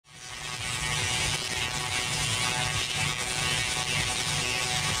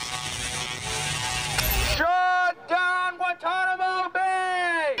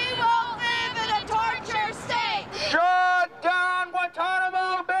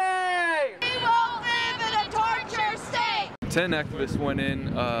10 activists went in,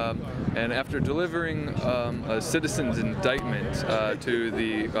 and after delivering a citizen's indictment to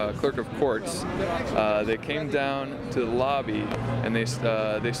the clerk of courts, they came down to the lobby and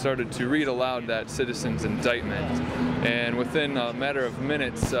they started to read aloud that citizen's indictment. And within a matter of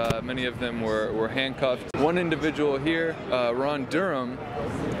minutes, many of them were handcuffed. One individual here, Ron Durham,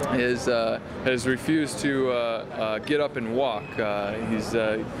 has refused to get up and walk. He's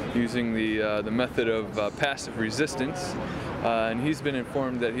using the method of passive resistance, and he's been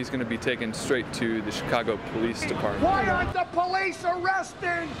informed that he's going to be taken straight to the Chicago Police Department. Why aren't the police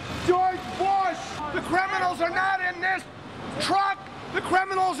arresting George Bush? The criminals are not in this truck. The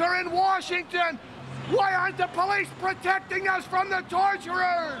criminals are in Washington. Why aren't the police protecting us from the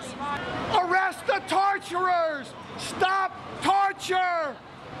torturers? Arrest the torturers! Stop torture!